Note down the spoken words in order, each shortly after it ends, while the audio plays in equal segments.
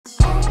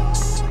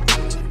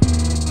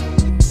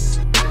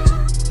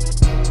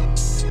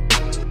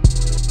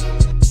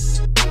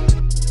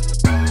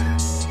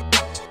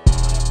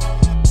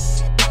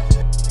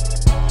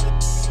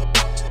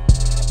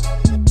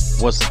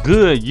What's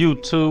good,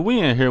 YouTube?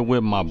 We in here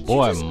with my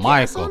boy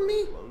Michael.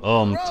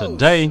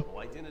 Today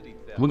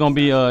we're gonna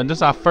be this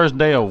is our first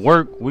day of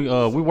work. We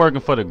working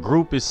for the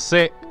Gruppe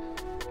Sechs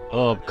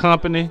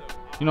company.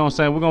 You know what I'm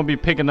saying? We're gonna be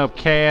picking up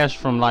cash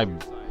from like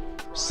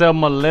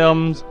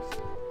 7-Elevens.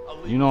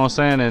 You know what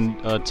I'm saying?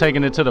 And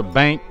taking it to the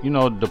bank. You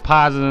know,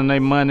 depositing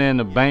their money in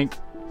the bank,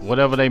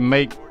 whatever they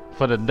make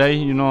for the day.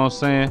 You know what I'm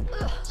saying?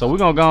 So we're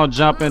gonna go and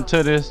jump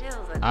into this.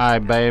 All right,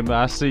 baby.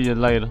 I'll see you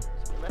later.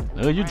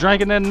 You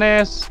drinking that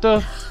nasty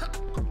stuff?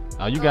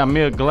 Oh, you got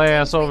me a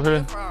glass over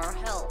here.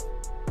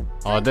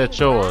 Oh, that's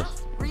yours.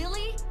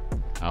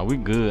 Oh, we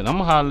good. I'm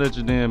gonna holler at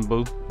you then,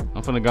 boo.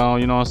 I'm finna go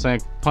on, you know what I'm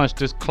saying, punch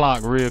this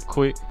clock real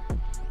quick.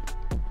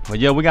 But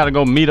yeah, we gotta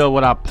go meet up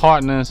with our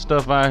partner and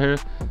stuff out here.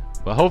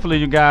 But hopefully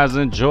you guys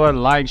enjoy,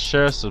 like,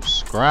 share,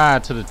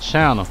 subscribe to the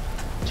channel.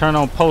 Turn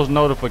on post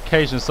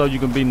notifications so you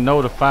can be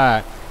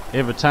notified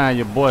every time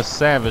your boy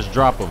Savage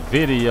drop a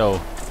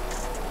video.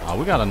 Oh,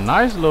 we got a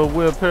nice little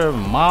whip here,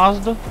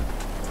 Mazda.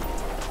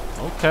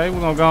 Okay, we're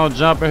gonna go and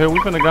jump in here. We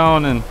finna go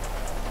on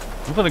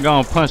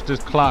and punch this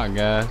clock,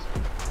 guys.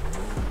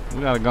 We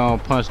gotta go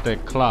and punch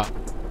that clock.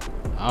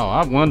 Oh,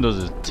 our windows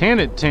is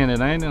tinted, ain't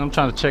it? I'm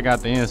trying to check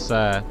out the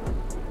inside.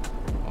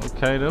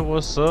 Okay, that's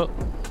what's up.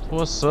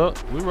 What's up?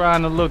 We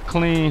riding a little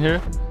clean here.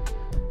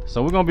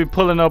 So we're gonna be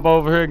pulling up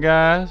over here,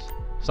 guys.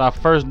 It's our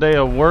first day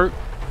of work.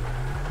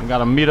 We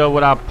gotta meet up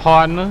with our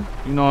partner.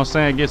 You know what I'm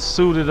saying? Get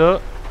suited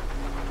up.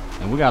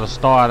 And we gotta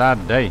start our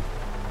day.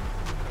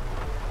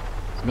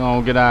 Let's go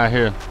on, get out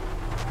here.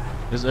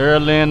 It's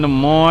early in the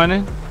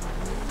morning.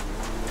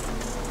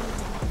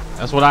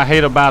 That's what I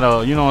hate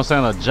about you know what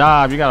I'm saying, a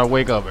job. You gotta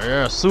wake up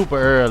super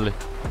early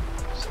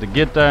just to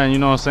get there and, you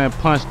know what I'm saying,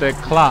 punch that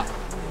clock.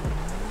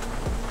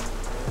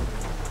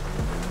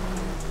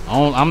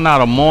 I'm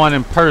not a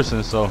morning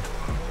person, so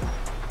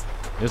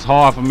it's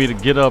hard for me to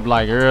get up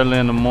like early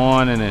in the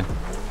morning and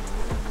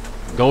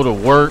go to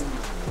work.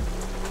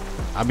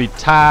 I be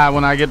tired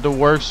when I get to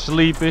work,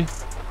 sleepy.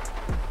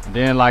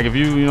 Then like if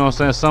you know what I'm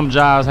saying, some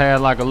jobs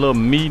had like a little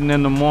meeting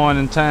in the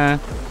morning time.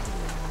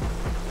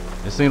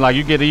 It seems like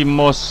you get even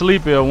more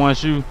sleepier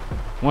once you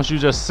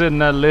just sitting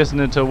there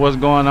listening to what's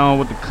going on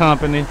with the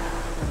company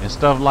and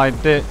stuff like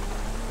that.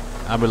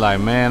 I be like,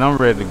 man, I'm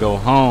ready to go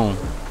home.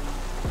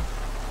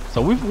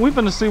 So we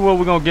finna see what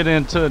we're gonna get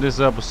into this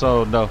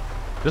episode though.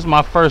 This is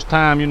my first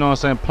time, you know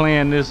what I'm saying,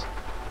 playing this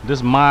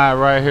mod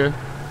right here.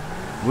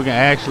 We can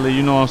actually,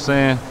 you know what I'm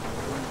saying,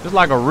 it's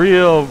like a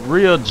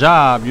real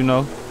job, you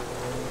know.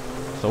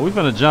 So we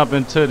finna jump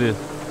into this.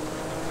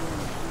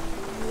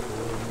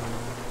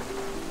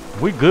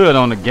 We good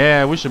on the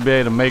gas. We should be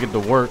able to make it to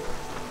work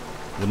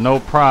with no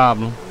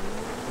problem.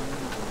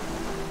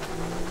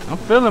 I'm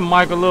feeling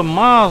like a little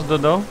Mazda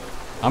though.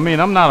 I mean,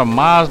 I'm not a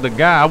Mazda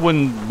guy. I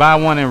wouldn't buy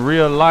one in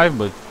real life,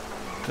 but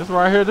this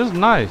right here, this is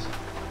nice.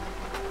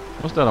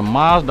 What's that, a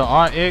Mazda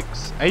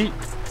RX-8?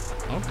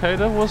 Okay,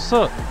 that's what's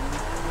up.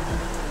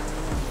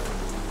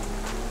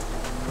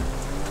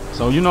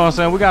 So you know what I'm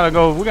saying, we gotta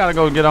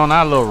go get on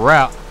our little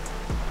route.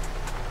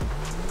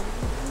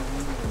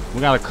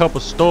 We got a couple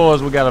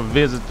stores we gotta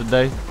visit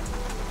today.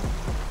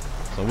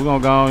 So we're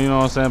gonna go, you know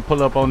what I'm saying,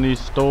 pull up on these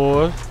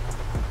stores.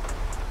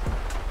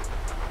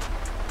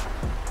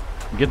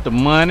 Get the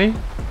money,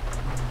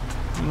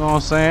 you know what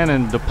I'm saying,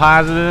 and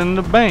deposit it in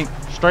the bank.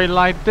 Straight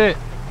like that.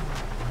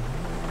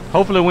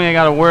 Hopefully we ain't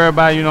gotta worry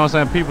about, you know what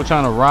I'm saying, people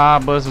trying to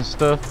rob us and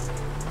stuff.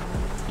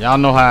 Y'all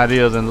know how it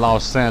is in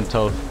Los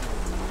Santos.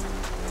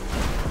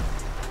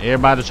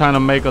 Everybody trying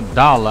to make $1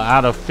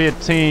 out of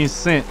 15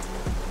 cents.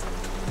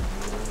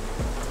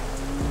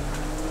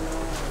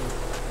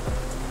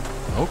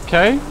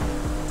 Okay.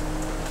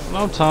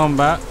 What I'm talking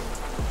about.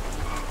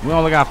 We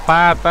only got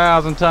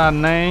 5,000 to our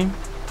name.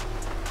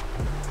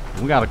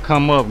 We gotta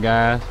come up,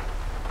 guys.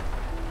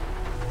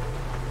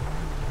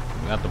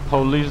 We got the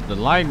police, the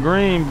light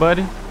green,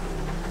 buddy.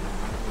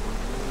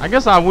 I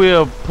guess we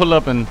will pull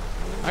up and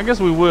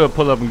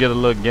get a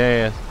little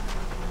gas.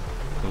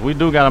 We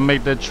do gotta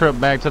make that trip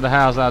back to the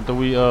house after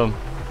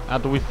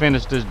we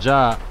finish this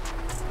job.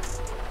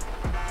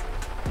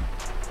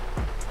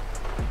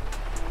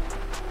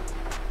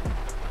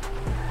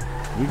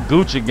 We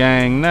Gucci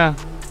gang now.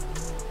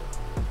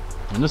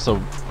 And it's a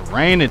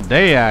rainy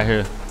day out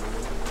here.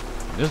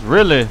 It's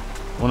really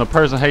when a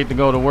person hate to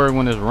go to work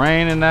when it's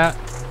raining out,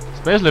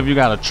 especially if you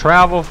gotta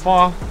travel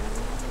far.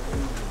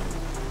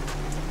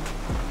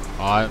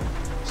 Alright.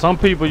 Some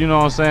people, you know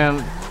what I'm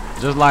saying,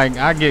 just like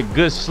I get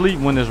good sleep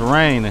when it's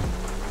raining.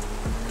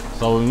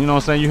 So, you know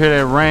what I'm saying, you hear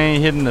that rain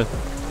hitting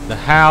the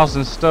house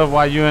and stuff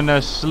while you're in there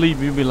asleep,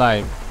 you be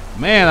like,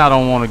 man, I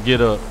don't want to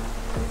get up.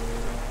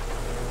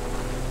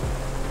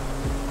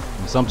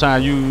 And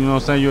sometimes you know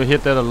what I'm saying, you'll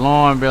hit that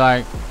alarm and be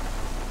like,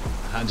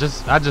 I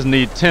just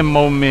need 10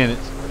 more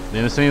minutes.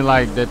 Then it seems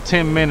like that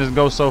 10 minutes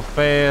go so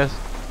fast.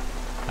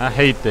 I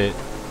hate that.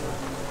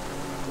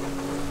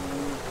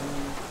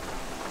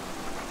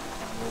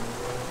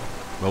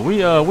 But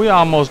we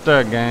almost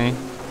there, gang.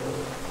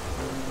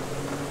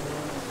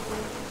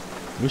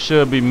 We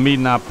should be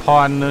meeting our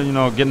partner, you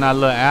know, getting our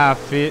little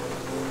outfit.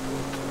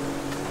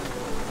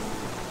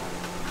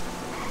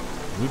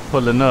 We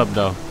pulling up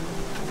though.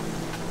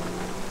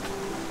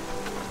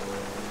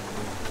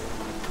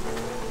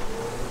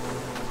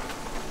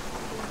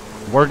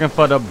 Working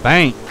for the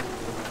bank.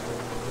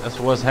 That's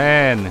what's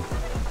happening.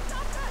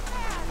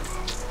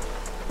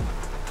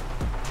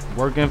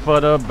 Working for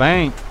the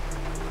bank.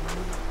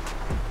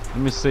 Let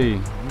me see.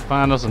 We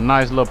find us a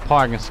nice little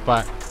parking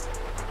spot.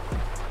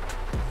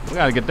 We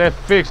gotta get that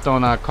fixed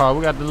on our car.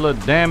 We got the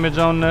little damage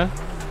on there.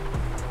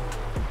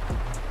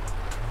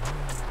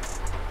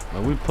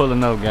 But we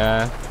pulling up,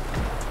 guys.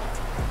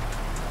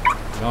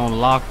 Gonna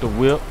lock the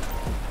whip.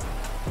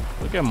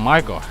 Look at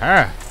Michael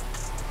hair.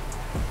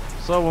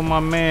 What's up with my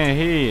man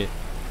head?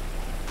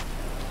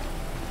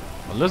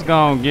 Well, let's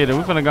go and get it.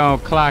 We finna go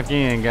and clock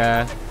in,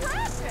 guys.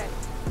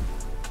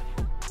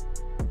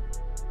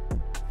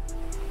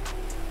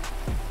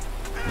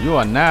 You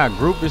are now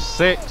Gruppe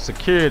Sechs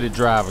security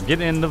driver. Get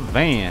in the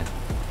van.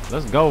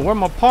 Let's go. Where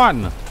my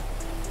partner?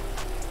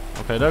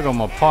 Okay, there go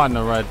my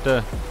partner right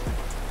there.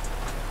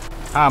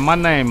 Hi, my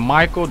name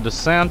Michael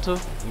DeSanta.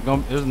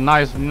 It's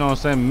nice, you know what I'm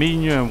saying,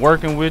 meeting you and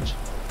working with you.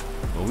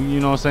 But we, you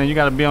know what I'm saying, you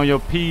gotta be on your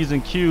P's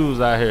and Q's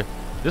out here.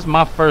 This is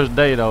my first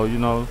day though, you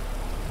know.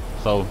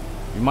 So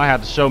you might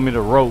have to show me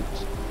the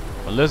ropes.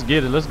 But let's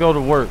get it. Let's go to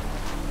work.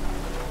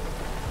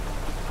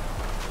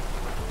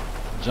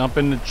 Jump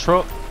in the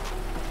truck.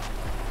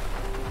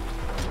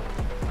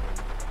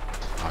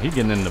 Oh, he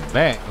getting in the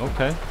back.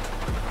 Okay.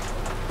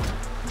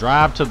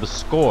 Drive to the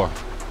score.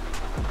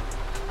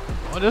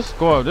 Oh, this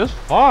score, this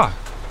far.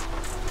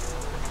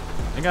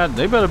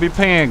 They better be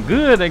paying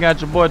good. They got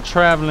your boy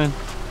traveling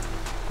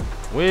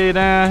way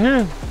down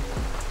here.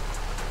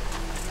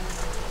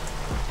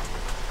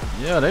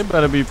 Yeah, they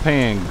better be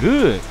paying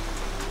good.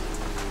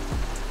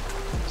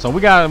 So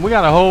we got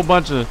a whole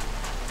bunch of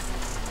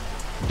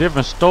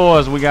different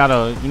stores we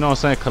gotta, you know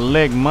what I'm saying,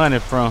 collect money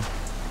from.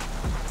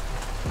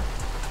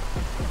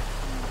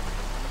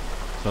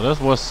 So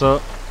that's what's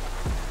up.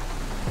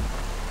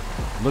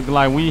 Look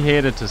like we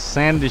headed to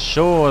Sandy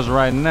Shores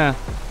right now.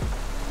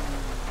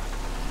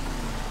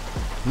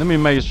 Let me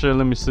make sure,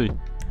 let me see.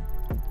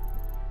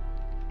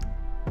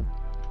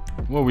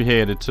 Where we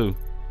headed to?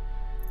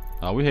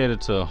 Oh, we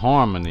headed to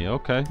Harmony,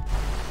 okay.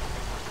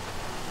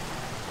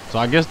 So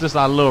I guess this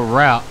our little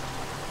route.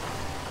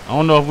 I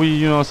don't know if we,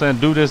 you know what I'm saying,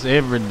 do this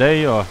every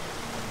day or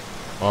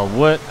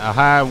what, or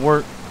how it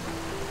work.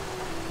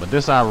 But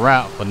this our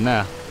route for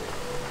now.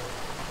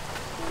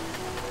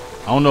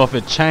 I don't know if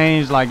it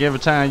changed like every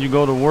time you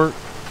go to work.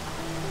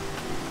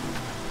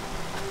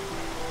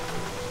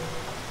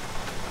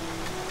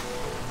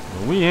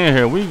 But we in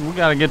here. We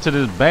gotta get to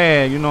this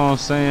bag, you know what I'm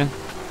saying?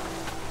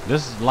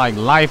 This is like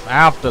life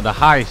after the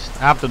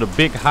heist, after the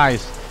big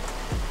heist.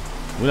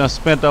 We done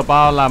spent up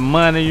all our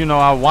money, you know,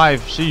 our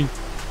wife, she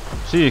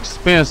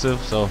expensive,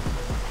 so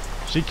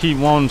she keep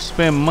wanting to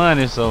spend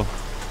money, so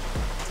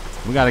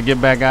we gotta get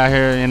back out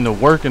here in the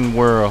working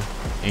world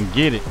and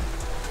get it.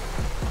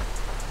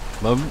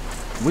 But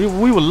we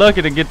were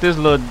lucky to get this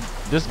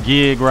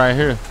gig right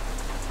here.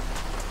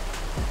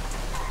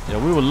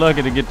 Yeah, we were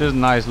lucky to get this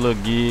nice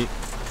little gig.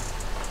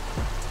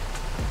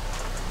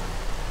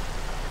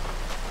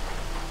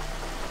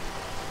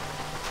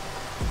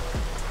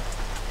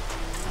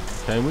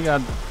 Okay, we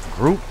got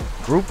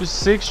Gruppe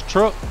Sechs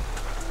truck.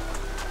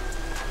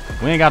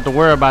 We ain't got to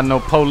worry about no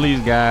police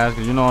guys,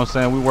 cause you know what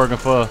I'm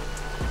saying,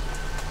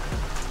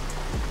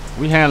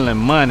 we handling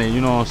money, you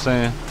know what I'm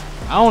saying.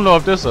 I don't know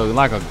if this is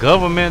like a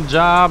government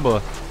job or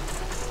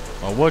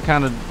what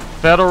kind of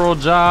federal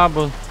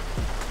job.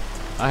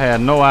 I had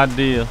no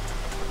idea.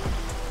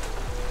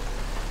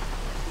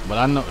 But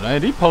I know, hey,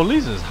 these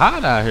police is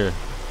hot out here.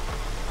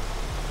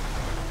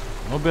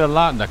 There'll be a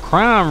lot. The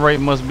crime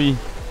rate must be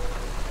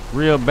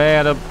real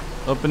bad up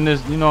in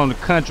this, you know, on the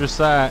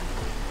countryside.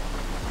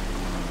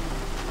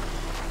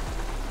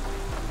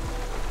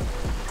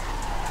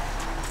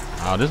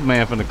 Oh, this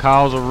man finna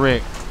cause a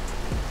wreck.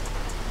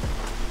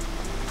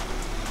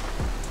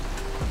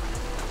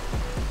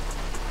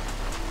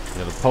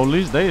 Yeah, the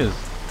police, they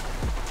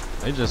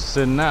just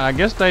sitting out. I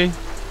guess I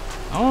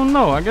don't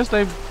know. I guess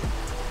they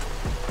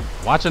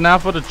watching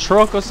out for the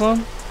truck or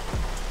something.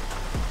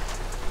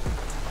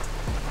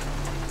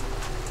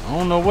 I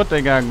don't know what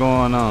they got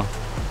going on.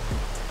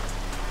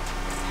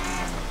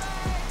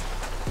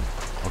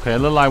 Okay, it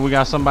look like we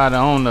got somebody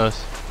on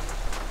us.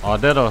 Or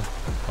that a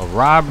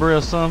robbery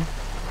or something?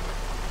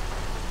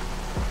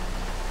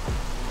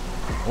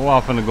 We're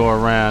all finna go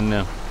around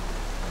now.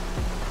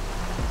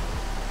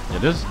 Yeah,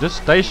 this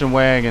station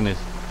wagon is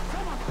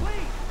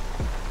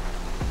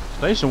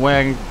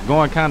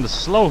going kind of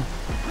slow.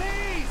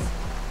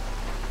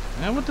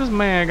 Man, what this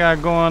man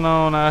got going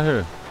on out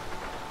here?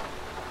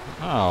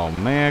 Oh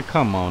man,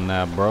 come on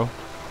now, bro.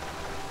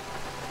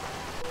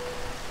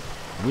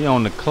 We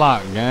on the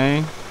clock,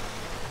 gang.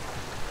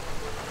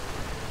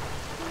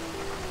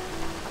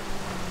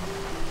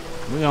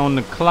 We on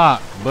the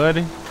clock,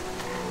 buddy.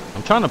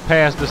 I'm trying to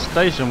pass this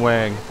station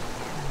wagon.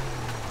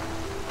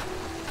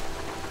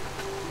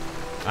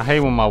 I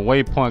hate when my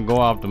waypoint go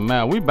off the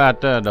map. We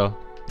about there though.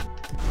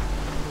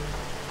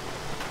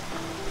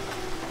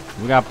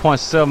 We got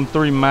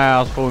 0.73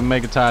 miles before we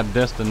make it to our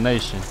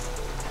destination.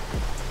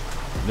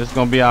 This is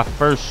gonna be our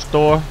first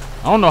store.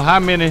 I don't know how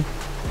many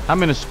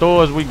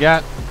stores we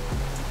got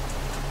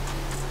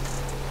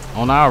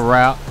on our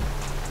route.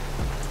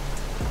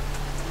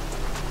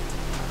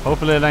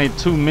 Hopefully it ain't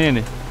too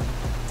many.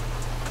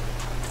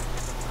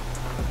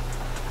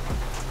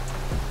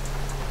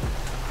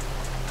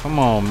 Come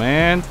on,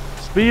 man.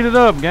 Speed it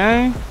up,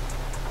 gang.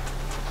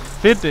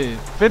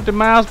 50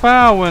 miles per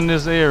hour in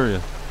this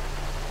area.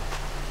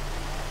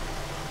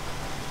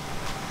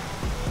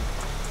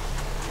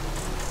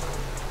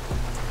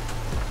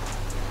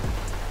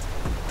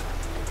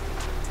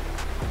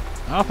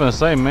 I'm finna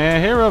say,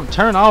 man, hurry up,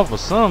 turn off or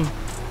something.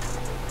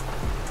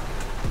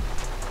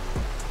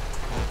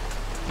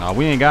 Nah,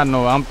 we ain't got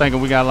no, I'm thinking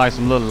we got like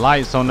some little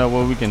lights on there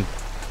where we can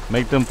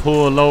make them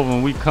pull over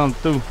when we come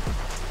through.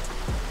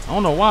 I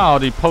don't know why all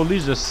these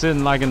police just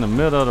sitting like in the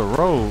middle of the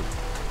road.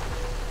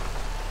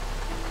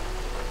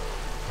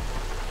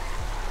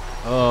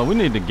 We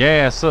need to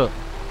gas up.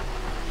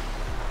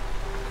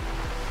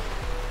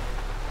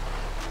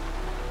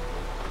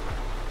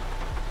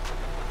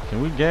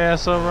 Can we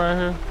gas up right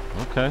here?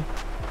 Okay.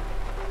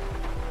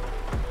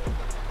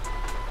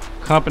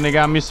 Company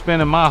got me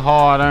spending my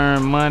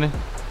hard-earned money.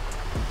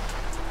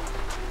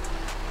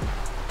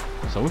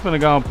 So we finna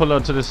go and pull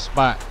up to this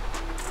spot.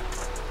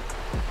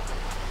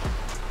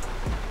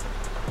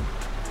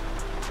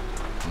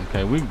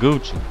 Okay, we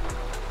Gucci.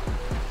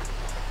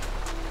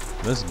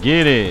 Let's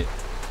get it.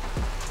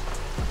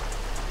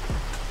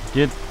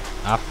 Get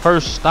our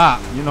first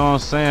stop, you know what I'm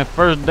saying?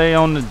 First day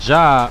on the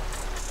job.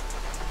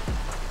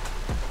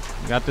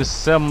 Got this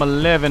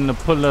 7-Eleven to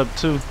pull up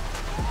to.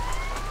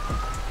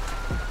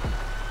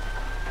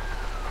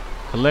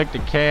 Collect the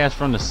cash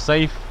from the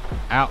safe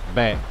out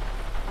back.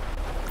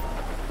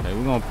 Okay,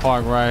 we're gonna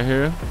park right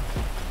here.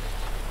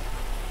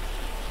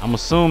 I'm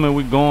assuming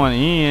we're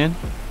going in.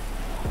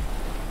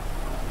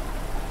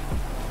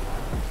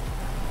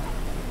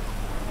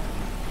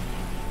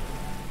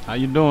 How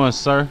you doing,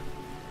 sir?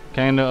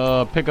 Came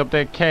to pick up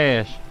that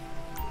cash.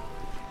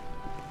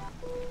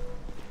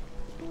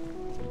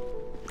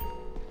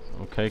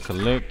 Okay,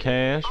 collect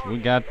cash. We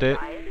got that.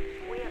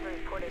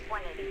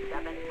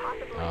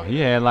 Oh, he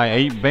had like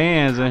 8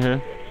 bands in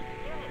here.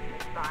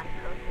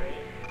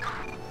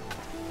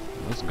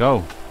 Let's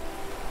go.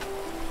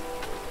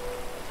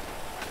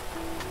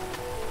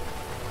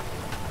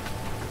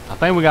 I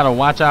think we gotta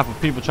watch out for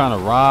people trying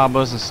to rob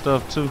us and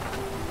stuff too.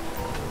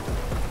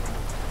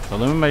 So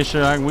let me make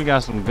sure we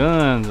got some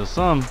guns or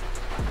something.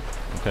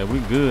 Okay, we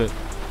good.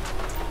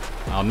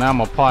 Oh, now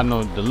my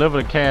partner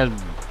deliver the cash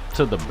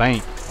to the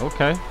bank.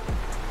 Okay.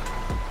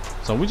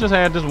 So we just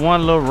had this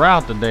one little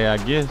route today, I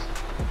guess.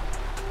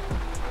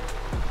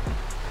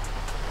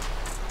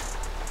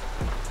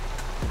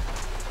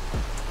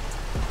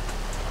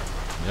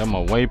 Yeah,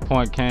 my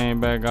waypoint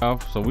came back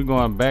off. So we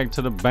going back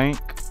to the bank.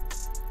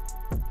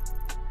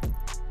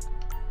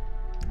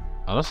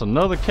 Oh, that's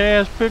another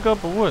cash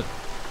pickup or what?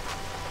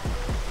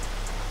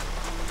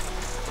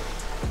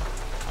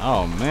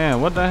 Oh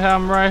man, what the hell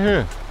happened right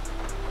here?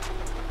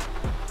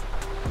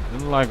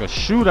 It's like a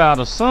shootout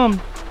or something.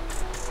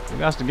 We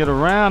got to get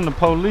around the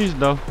police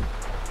though.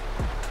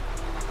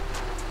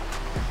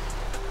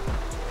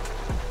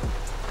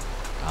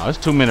 Oh, there's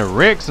too many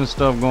wrecks and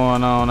stuff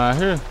going on out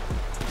here.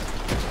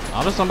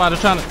 Oh, there's somebody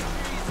trying to.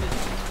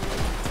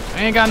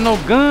 They ain't got no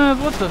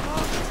guns. What the?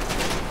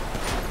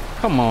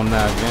 Come on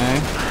now,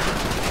 gang.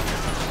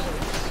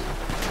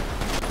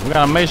 We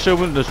gotta make sure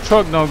this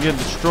truck don't get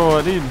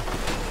destroyed either.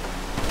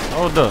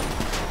 Hold up.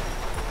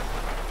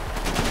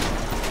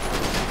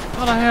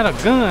 Thought I had a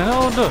gun.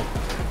 Hold up.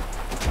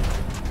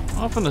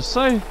 I'm finna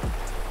say.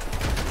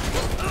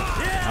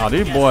 Oh,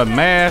 these boys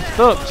masked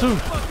up too.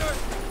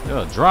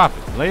 Yeah, drop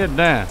it. Lay it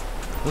down.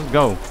 Let's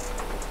go.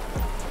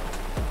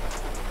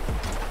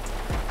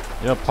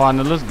 Yeah,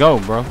 partner, let's go,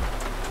 bro.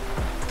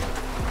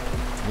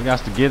 We got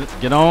to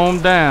get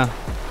on down.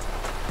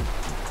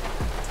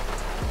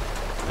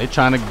 They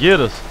trying to get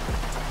us.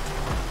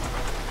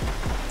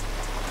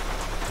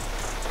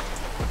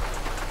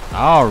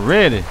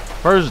 Already.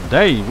 First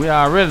day. We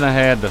already done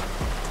had to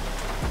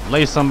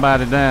lay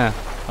somebody down.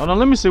 Hold on,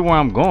 let me see where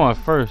I'm going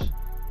first.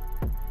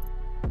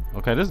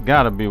 Okay, this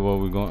gotta be where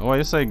we're going. Oh,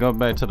 it say go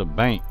back to the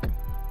bank.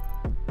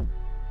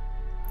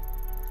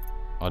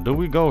 Or do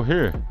we go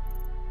here?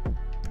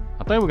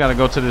 I think we gotta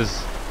go to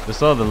this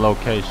other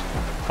location,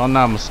 if I'm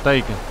not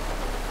mistaken.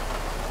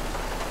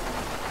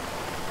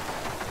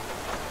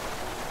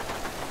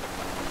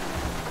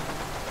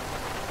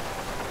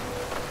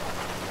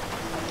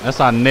 That's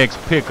our next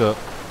pickup.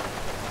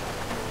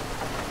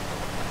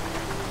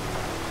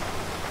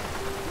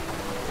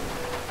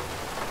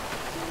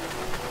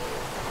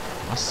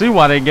 I see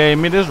why they gave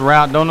me this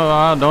route. Don't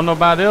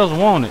nobody else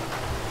want it.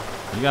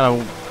 You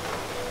gotta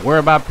worry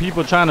about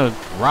people trying to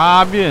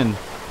rob you and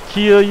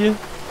kill you.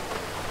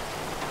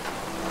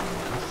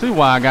 I see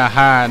why I got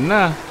hired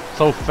now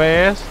so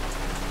fast.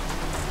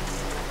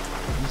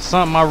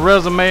 Something my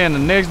resume, and the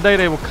next day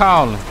they were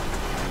calling.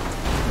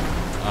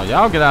 Oh,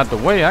 y'all get out the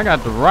way. I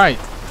got the right.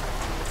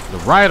 The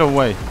right of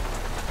way.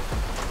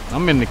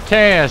 I'm in the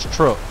cash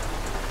truck.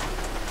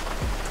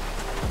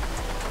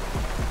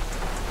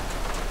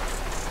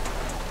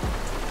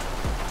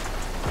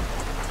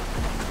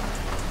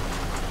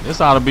 This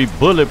ought to be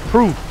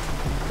bulletproof.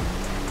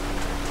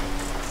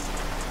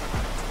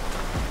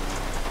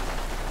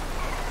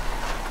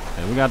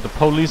 And we got the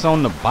police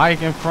on the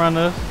bike in front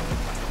of us.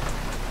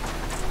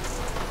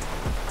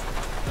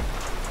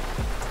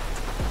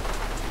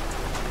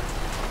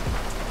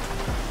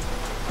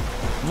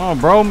 Come on,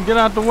 bro, get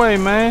out the way,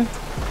 man.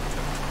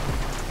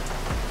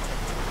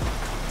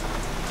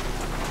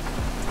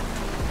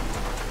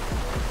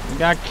 We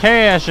got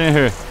cash in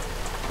here.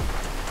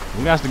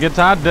 We got to get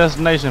to our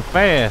destination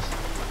fast.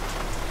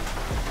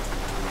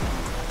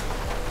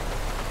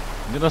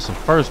 Get us some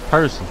first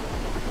person.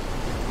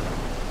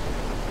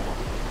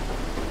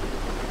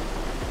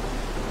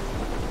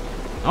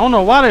 I don't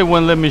know why they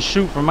wouldn't let me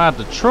shoot from out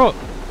the truck.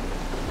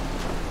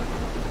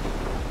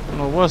 I don't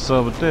know what's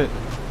up with that.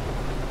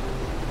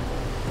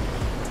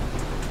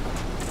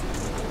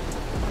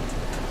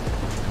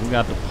 We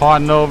got the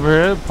partner over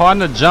here.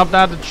 Partner jumped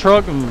out the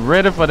truck and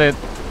ready for that.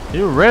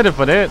 He was ready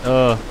for that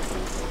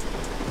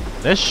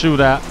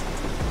shootout.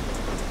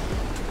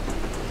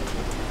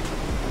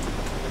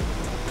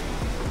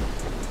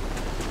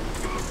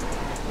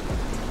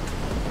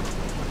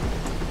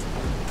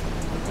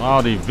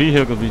 All these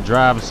vehicles be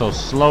driving so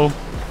slow.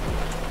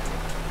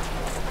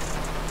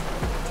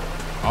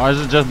 Or is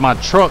it just my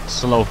truck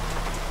slow?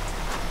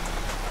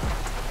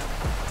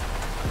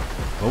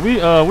 But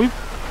we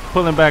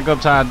pulling back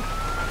up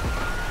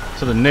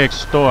to the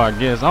next store, I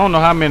guess. I don't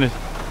know how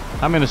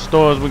many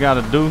stores we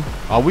gotta do.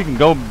 Or we can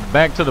go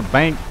back to the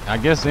bank, I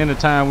guess,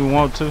 anytime we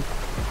want to.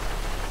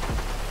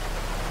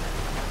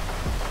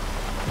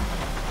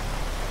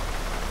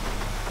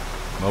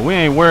 But we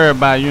ain't worried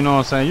about, you know what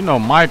I'm saying? You know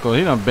Michael,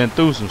 he done been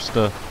through some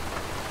stuff.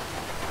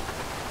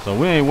 So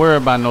we ain't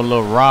worried about no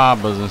little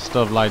robbers and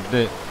stuff like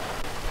that.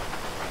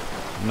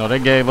 You know, they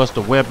gave us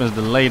the weapons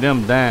to lay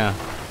them down.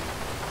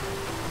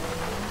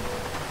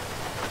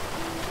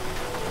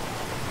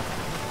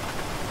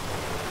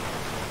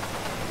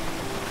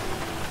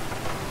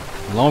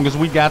 As long as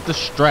we got the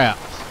straps.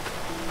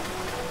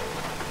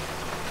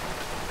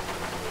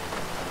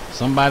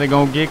 Somebody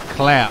gonna get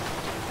clapped.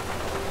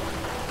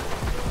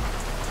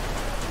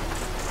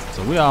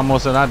 So we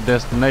almost at our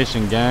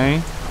destination,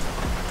 gang.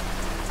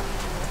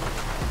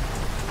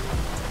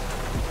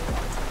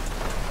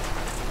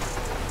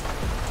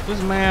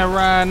 This man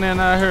riding in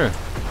out here.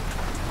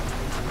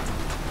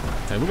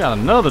 Hey, we got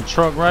another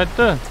truck right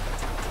there.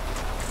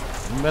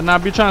 You better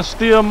not be trying to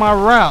steal my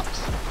routes.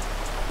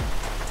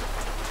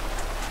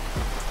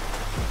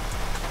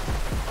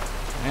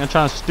 Man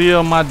trying to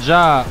steal my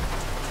job.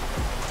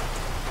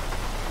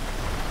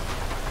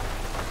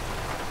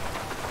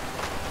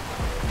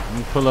 Let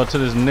me pull up to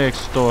this next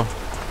store.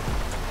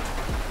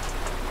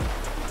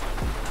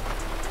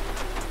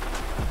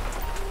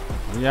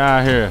 We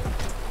out here.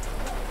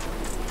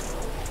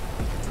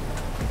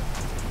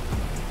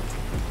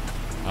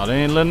 Oh,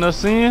 they ain't letting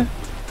us in?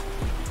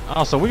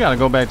 Oh, so we gotta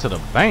go back to the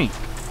bank.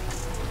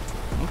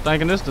 I'm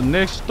thinking this the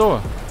next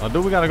store. Or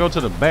do we gotta go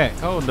to the back?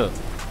 Hold up.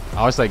 I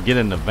always say get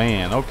in the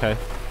van. Okay.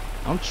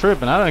 I'm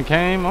tripping. I done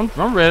came.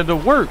 I'm ready to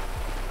work.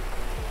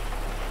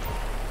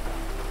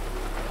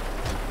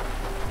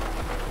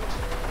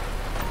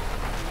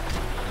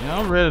 Yeah,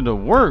 I'm ready to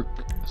work.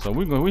 So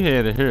we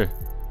headed here.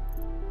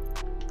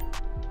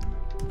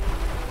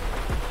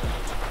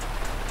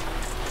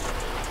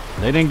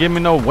 They didn't give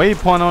me no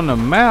waypoint on the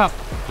map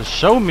to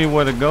show me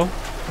where to go.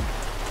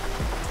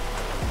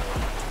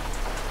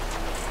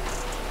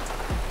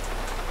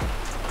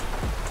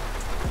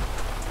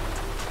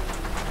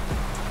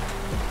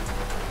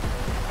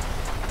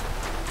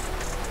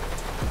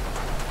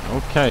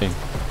 Okay.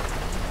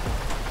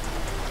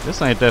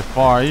 This ain't that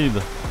far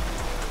either.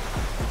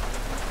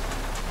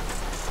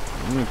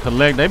 I'm gonna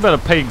collect. They better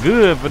pay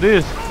good for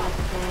this.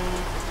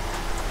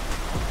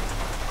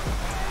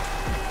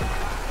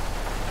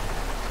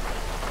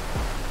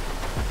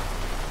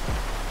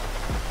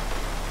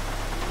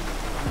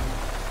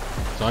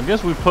 So I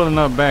guess we're pulling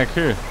up back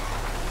here.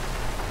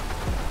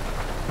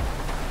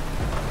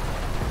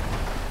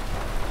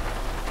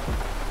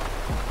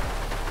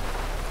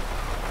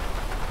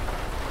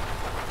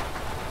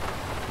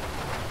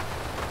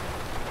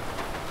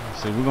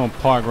 Let's see, we're gonna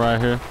park right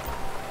here.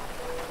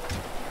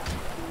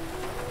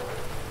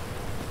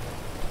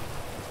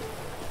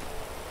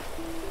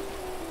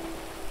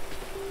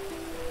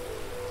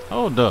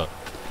 Hold up.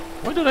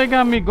 Where do they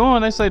got me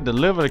going? They say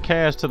deliver the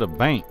cash to the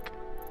bank.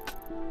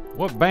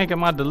 What bank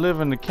am I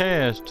delivering the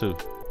cash to?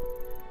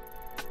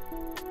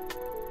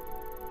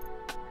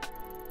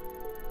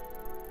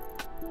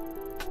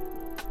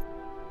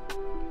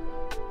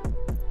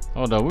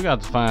 Hold up, we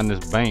got to find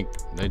this bank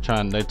they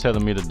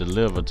telling me to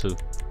deliver to.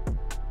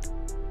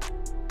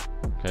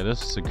 Okay,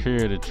 this is a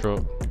security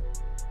truck.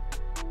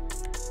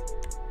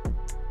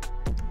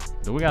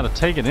 Do we gotta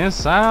take it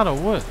inside or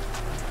what?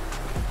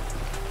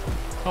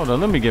 Hold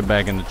on, let me get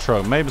back in the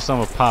truck. Maybe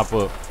something will pop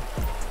up.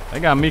 They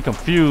got me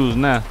confused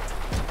now.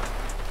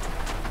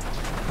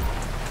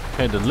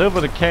 Okay, deliver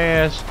the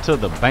cash to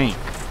the bank.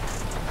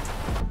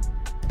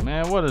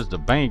 Man, what is the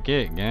bank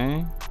at,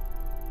 gang?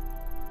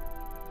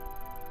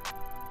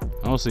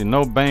 I don't see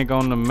no bank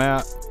on the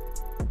map.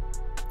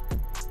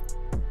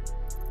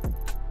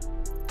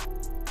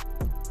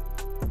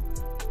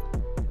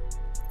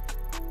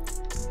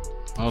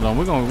 Hold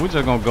on, we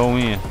just gonna go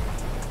in.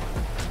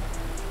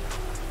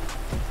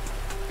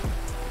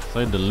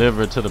 Say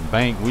deliver to the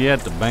bank. We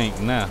at the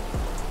bank now.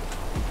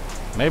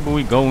 Maybe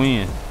we go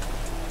in.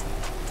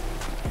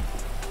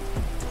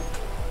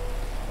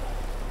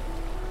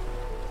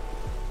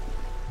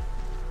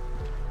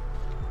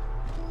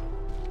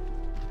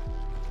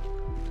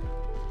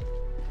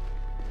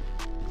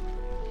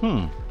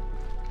 I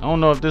don't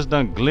know if this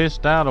done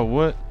glitched out or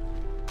what.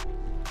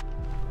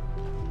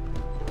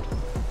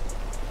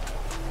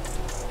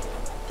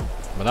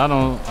 But I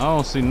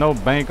don't see no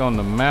bank on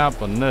the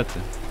map or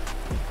nothing.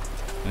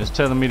 It's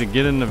telling me to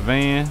get in the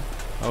van.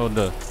 Hold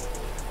up.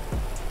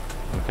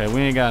 Okay,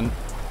 we ain't got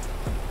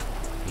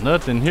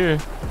nothing here.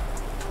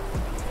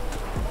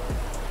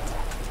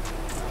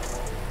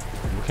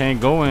 We can't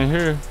go in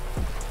here.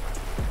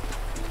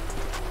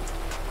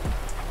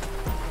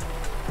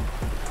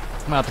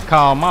 I'm about to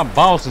call my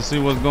boss and see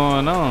what's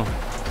going on.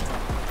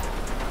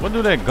 What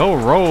do that go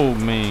rogue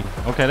mean?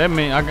 Okay, that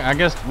mean I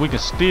guess we can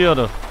steal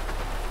the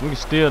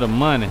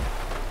money.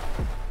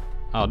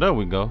 Oh, there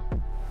we go.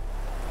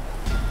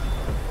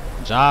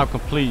 Job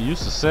complete. You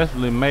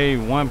successfully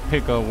made one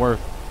pickup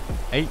worth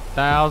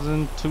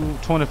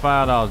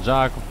 $8,225.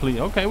 Job complete.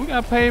 Okay, we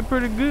got paid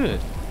pretty good.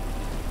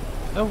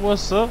 That's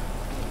what's up.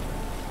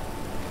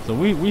 So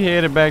we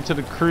headed back to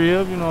the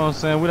crib. You know what I'm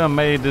saying? We done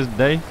made this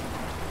day.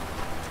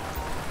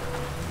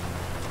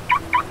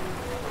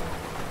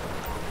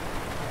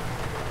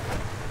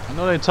 I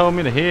know they told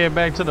me to head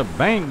back to the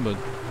bank, but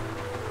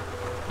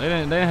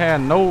they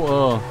had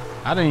no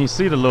I didn't even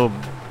see the little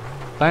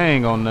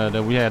thing on there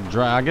that we had to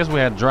drive. I guess we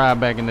had to drive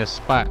back in this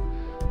spot.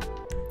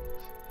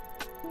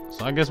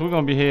 So I guess we're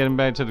gonna be heading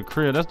back to the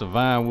crib. That's the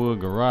Vinewood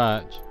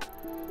garage.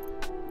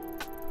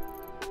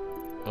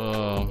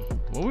 Well,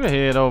 we'll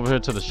head over here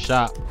to the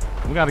shop.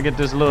 We gotta get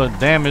this little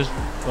damage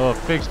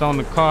fixed on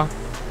the car.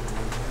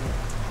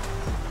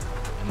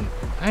 And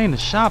ain't the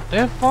shop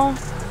that far?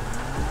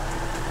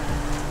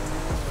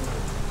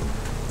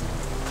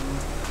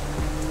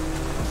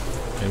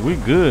 Hey, we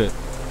good.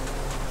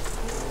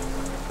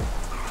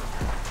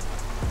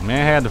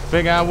 Man, I had to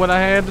figure out what I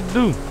had to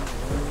do.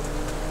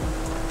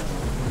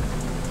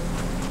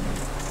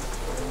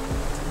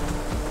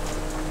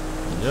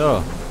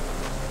 Yeah.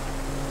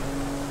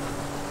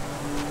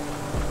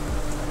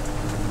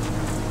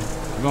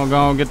 We're gonna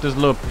go and get this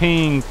little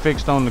ping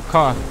fixed on the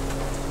car.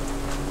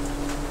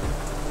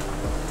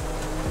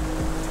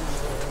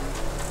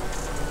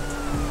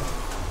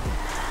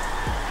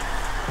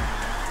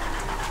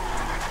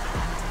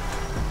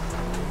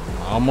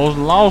 Almost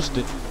lost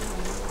it.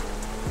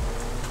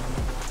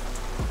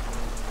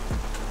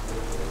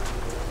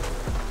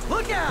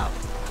 Look out!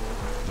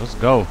 Let's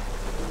go.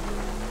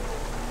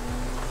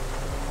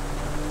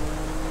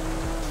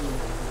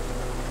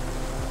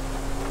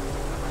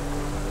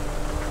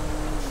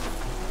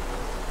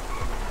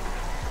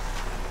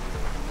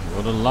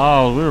 For the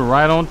laws, we were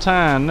right on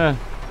time there.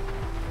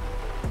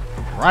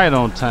 Right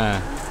on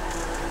time.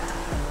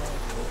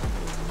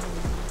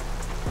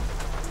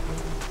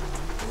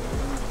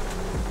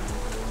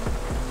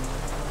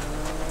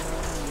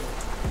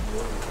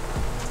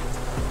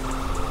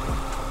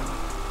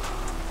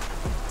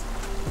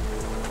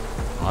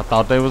 I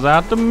thought they was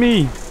after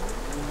me.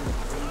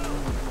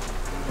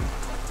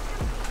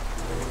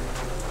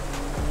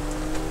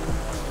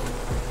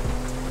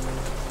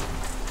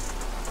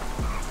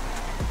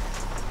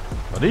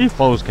 But these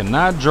folks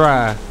cannot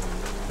drive.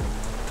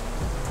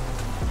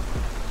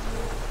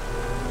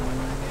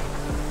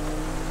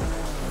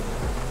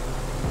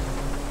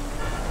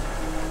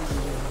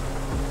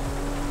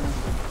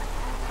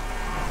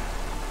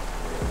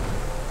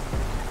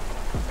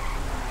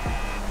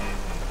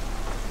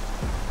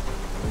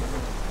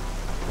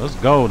 Let's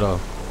go though.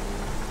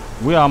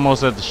 We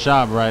almost at the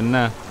shop right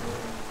now.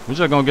 We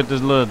just gonna get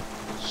this little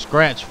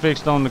scratch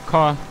fixed on the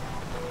car.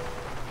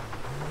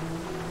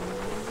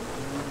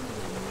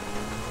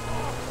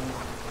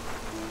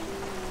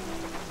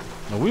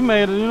 Now we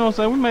made it, you know what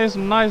I'm saying? We made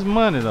some nice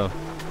money though.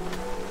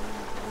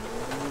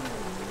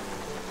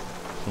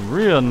 Some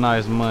real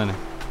nice money.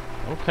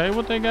 Okay,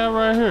 what they got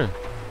right here?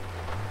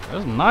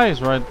 That's nice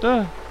right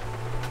there.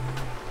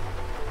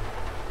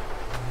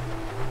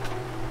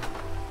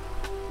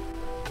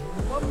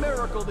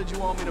 Did you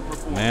want me to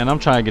perform? Man, I'm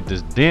trying to get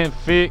this dent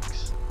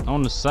fixed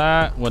on the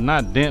side. Well,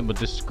 not dent, but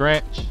this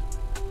scratch.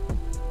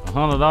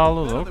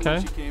 $100. Okay.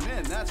 You came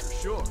in, that's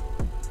for sure.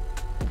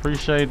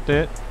 Appreciate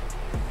that.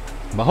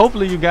 But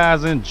hopefully you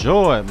guys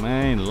enjoy it,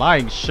 man.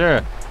 Like,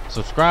 share,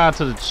 subscribe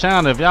to the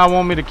channel. If y'all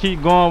want me to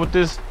keep going with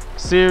this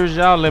series,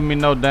 y'all let me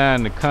know down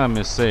in the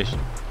comment section.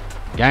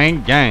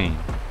 Gang, gang.